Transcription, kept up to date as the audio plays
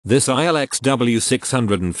This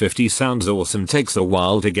iLX-W650 sounds awesome. Takes a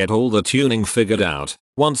while to get all the tuning figured out.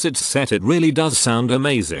 Once it's set it really does sound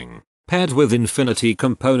amazing. Paired with Infinity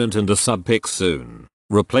component and a sub pick soon.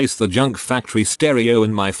 Replace the junk factory stereo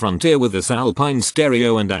in my front ear with this Alpine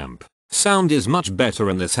stereo and amp. Sound is much better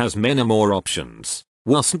and this has many more options.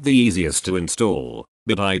 Wasn't the easiest to install,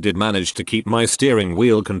 but I did manage to keep my steering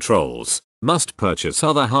wheel controls. Must purchase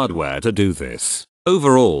other hardware to do this.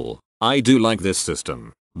 Overall, I do like this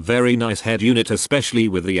system. Very nice head unit, especially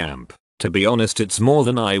with the amp. To be honest, it's more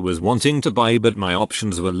than I was wanting to buy, but my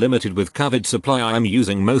options were limited with covered supply. I am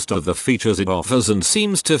using most of the features it offers and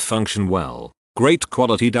seems to function well. Great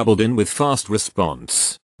quality doubled in with fast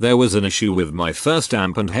response. There was an issue with my first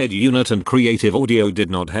amp and head unit and Creative Audio did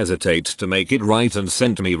not hesitate to make it right and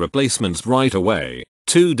sent me replacements right away.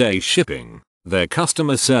 2-day shipping. Their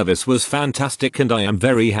customer service was fantastic and I am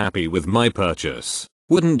very happy with my purchase.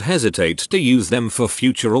 Wouldn't hesitate to use them for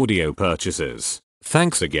future audio purchases.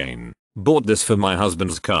 Thanks again. Bought this for my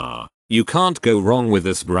husband's car. You can't go wrong with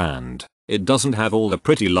this brand. It doesn't have all the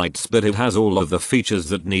pretty lights, but it has all of the features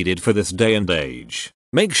that needed for this day and age.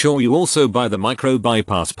 Make sure you also buy the micro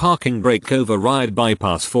bypass parking brake override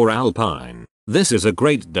bypass for Alpine. This is a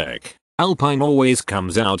great deck. Alpine always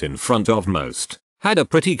comes out in front of most. Had a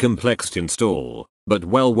pretty complex install, but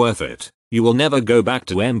well worth it. You will never go back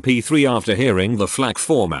to MP3 after hearing the FLAC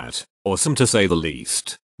format. Awesome to say the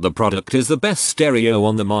least. The product is the best stereo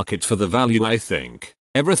on the market for the value, I think.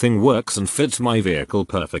 Everything works and fits my vehicle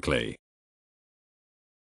perfectly.